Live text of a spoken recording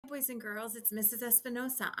boys and girls. It's Mrs.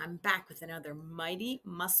 Espinosa. I'm back with another Mighty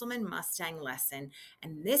Muscleman Mustang lesson.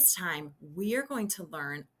 And this time we are going to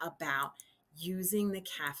learn about using the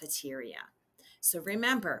cafeteria. So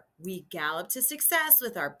remember, we gallop to success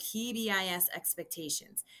with our PBIS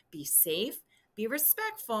expectations. Be safe, be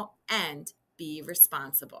respectful, and be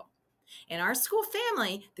responsible. In our school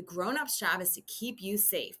family, the grown-up's job is to keep you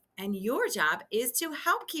safe, and your job is to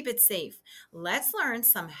help keep it safe. Let's learn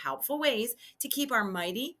some helpful ways to keep our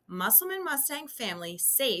mighty Muscleman Mustang family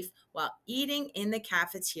safe while eating in the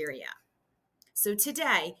cafeteria. So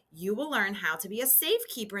today, you will learn how to be a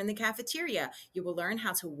safekeeper in the cafeteria. You will learn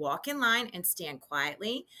how to walk in line and stand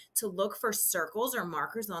quietly, to look for circles or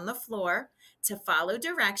markers on the floor, to follow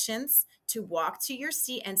directions, to walk to your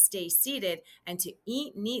seat and stay seated, and to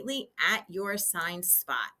eat neatly at your assigned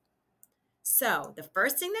spot. So the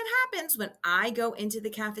first thing that happens when I go into the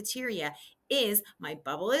cafeteria is my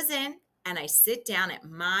bubble is in and I sit down at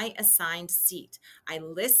my assigned seat. I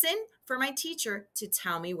listen for my teacher to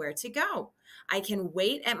tell me where to go. I can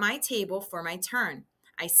wait at my table for my turn.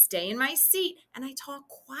 I stay in my seat and I talk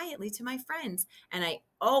quietly to my friends, and I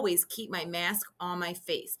always keep my mask on my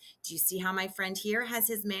face. Do you see how my friend here has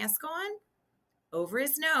his mask on? Over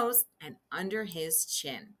his nose and under his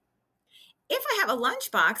chin. If I have a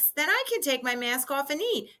lunchbox, then I can take my mask off and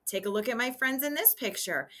eat. Take a look at my friends in this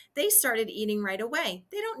picture. They started eating right away.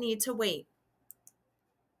 They don't need to wait.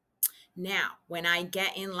 Now, when I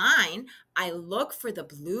get in line, I look for the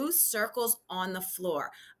blue circles on the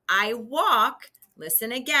floor. I walk,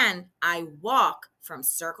 listen again, I walk from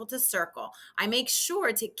circle to circle. I make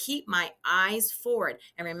sure to keep my eyes forward.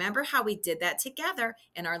 And remember how we did that together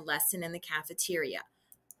in our lesson in the cafeteria.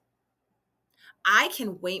 I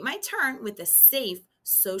can wait my turn with a safe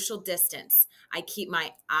social distance. I keep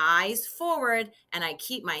my eyes forward and I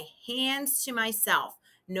keep my hands to myself.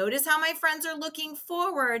 Notice how my friends are looking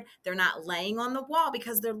forward. They're not laying on the wall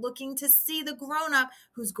because they're looking to see the grown-up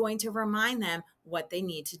who's going to remind them what they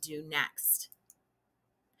need to do next.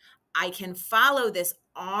 I can follow this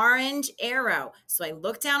orange arrow. So I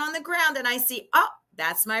look down on the ground and I see, oh,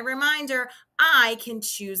 that's my reminder. I can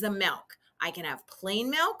choose a milk. I can have plain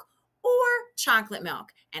milk or chocolate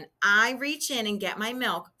milk, and I reach in and get my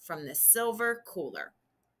milk from the silver cooler.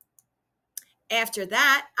 After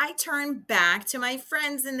that, I turn back to my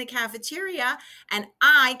friends in the cafeteria and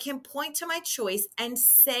I can point to my choice and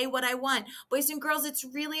say what I want. Boys and girls, it's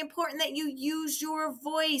really important that you use your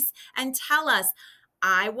voice and tell us,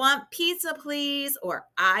 I want pizza, please, or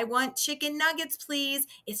I want chicken nuggets, please.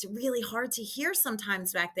 It's really hard to hear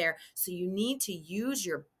sometimes back there, so you need to use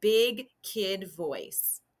your big kid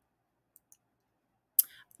voice.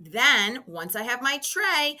 Then, once I have my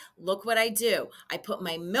tray, look what I do. I put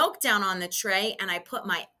my milk down on the tray and I put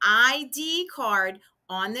my ID card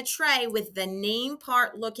on the tray with the name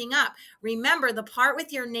part looking up. Remember, the part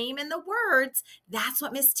with your name and the words, that's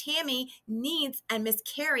what Miss Tammy needs and Miss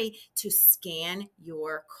Carrie to scan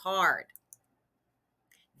your card.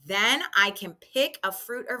 Then I can pick a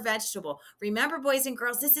fruit or vegetable. Remember, boys and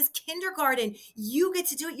girls, this is kindergarten. You get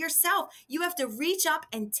to do it yourself. You have to reach up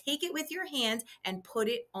and take it with your hand and put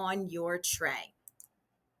it on your tray.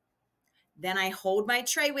 Then I hold my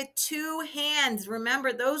tray with two hands.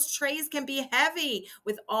 Remember, those trays can be heavy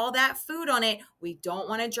with all that food on it. We don't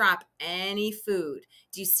want to drop any food.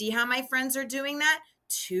 Do you see how my friends are doing that?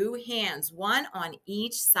 Two hands, one on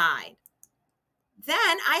each side. Then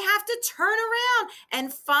I have to turn around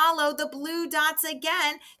and follow the blue dots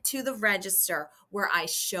again to the register where I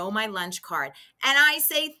show my lunch card and I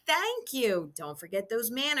say thank you. Don't forget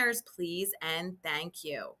those manners, please, and thank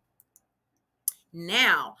you.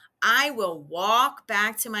 Now I will walk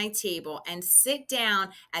back to my table and sit down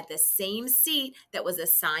at the same seat that was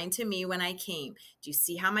assigned to me when I came. Do you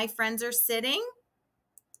see how my friends are sitting?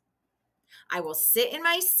 I will sit in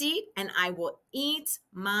my seat and I will eat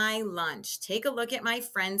my lunch. Take a look at my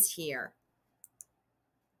friends here.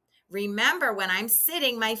 Remember, when I'm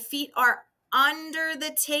sitting, my feet are under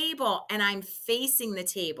the table and I'm facing the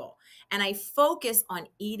table and I focus on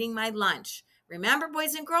eating my lunch. Remember,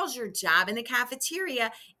 boys and girls, your job in the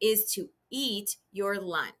cafeteria is to eat your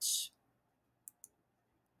lunch.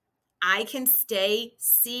 I can stay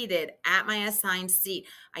seated at my assigned seat.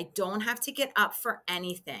 I don't have to get up for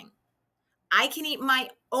anything. I can eat my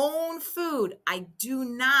own food. I do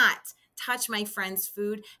not touch my friend's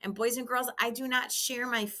food. And boys and girls, I do not share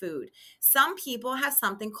my food. Some people have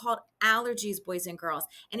something called allergies, boys and girls.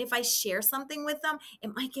 And if I share something with them,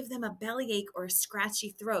 it might give them a bellyache or a scratchy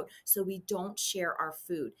throat. So we don't share our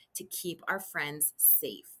food to keep our friends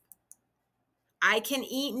safe. I can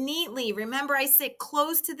eat neatly. Remember, I sit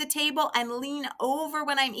close to the table and lean over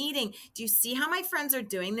when I'm eating. Do you see how my friends are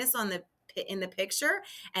doing this in the picture?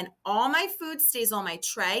 And all my food stays on my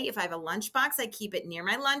tray. If I have a lunchbox, I keep it near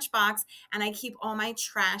my lunchbox, and I keep all my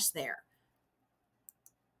trash there.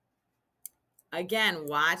 Again,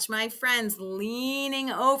 watch my friends leaning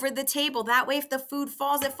over the table. That way, if the food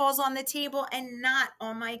falls, it falls on the table and not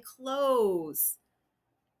on my clothes.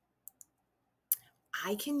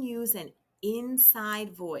 I can use an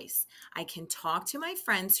inside voice. I can talk to my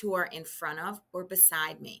friends who are in front of or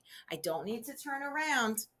beside me. I don't need to turn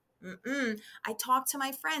around. I talk to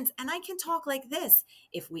my friends, and I can talk like this.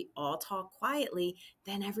 If we all talk quietly,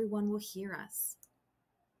 then everyone will hear us.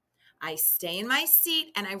 I stay in my seat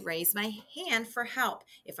and I raise my hand for help.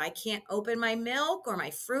 If I can't open my milk or my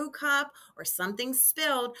fruit cup or something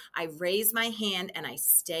spilled, I raise my hand and I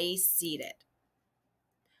stay seated.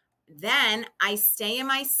 Then I stay in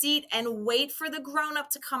my seat and wait for the grown-up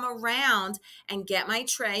to come around and get my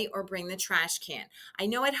tray or bring the trash can. I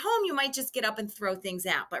know at home you might just get up and throw things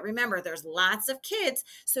out, but remember, there's lots of kids,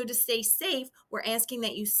 so to stay safe, we're asking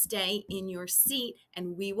that you stay in your seat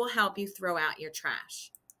and we will help you throw out your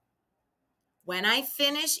trash. When I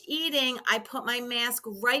finish eating, I put my mask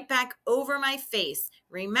right back over my face.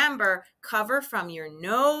 Remember, cover from your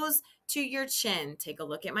nose to your chin. Take a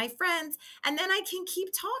look at my friends, and then I can keep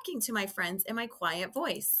talking to my friends in my quiet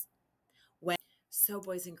voice. So,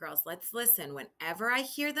 boys and girls, let's listen. Whenever I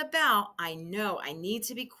hear the bell, I know I need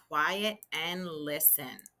to be quiet and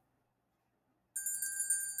listen.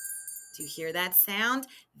 Do you hear that sound?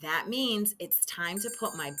 That means it's time to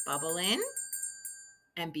put my bubble in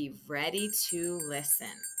and be ready to listen.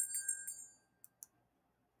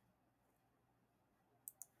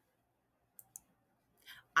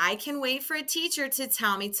 I can wait for a teacher to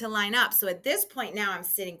tell me to line up. So at this point now I'm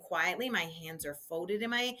sitting quietly. My hands are folded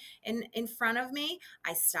in front of me.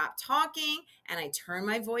 I stop talking and I turn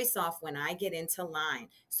my voice off when I get into line.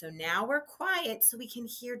 So now we're quiet so we can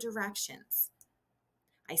hear directions.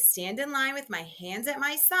 I stand in line with my hands at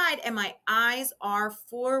my side and my eyes are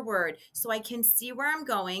forward so I can see where I'm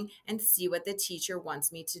going and see what the teacher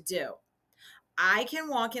wants me to do. I can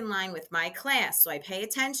walk in line with my class, so I pay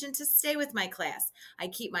attention to stay with my class. I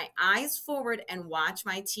keep my eyes forward and watch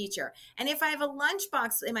my teacher. And if I have a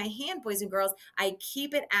lunchbox in my hand, boys and girls, I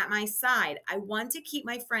keep it at my side. I want to keep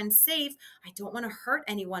my friends safe. I don't want to hurt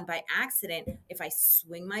anyone by accident if I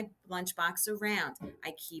swing my lunchbox around.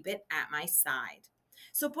 I keep it at my side.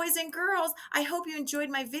 So boys and girls, I hope you enjoyed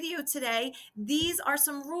my video today. These are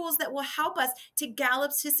some rules that will help us to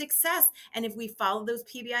gallop to success. And if we follow those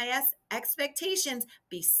PBIS expectations,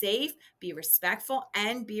 be safe, be respectful,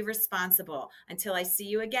 and be responsible. Until I see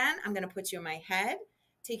you again, I'm going to put you in my head,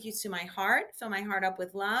 take you to my heart, fill my heart up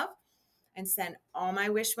with love, and send all my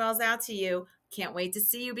wish wells out to you. Can't wait to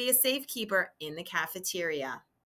see you be a safekeeper in the cafeteria.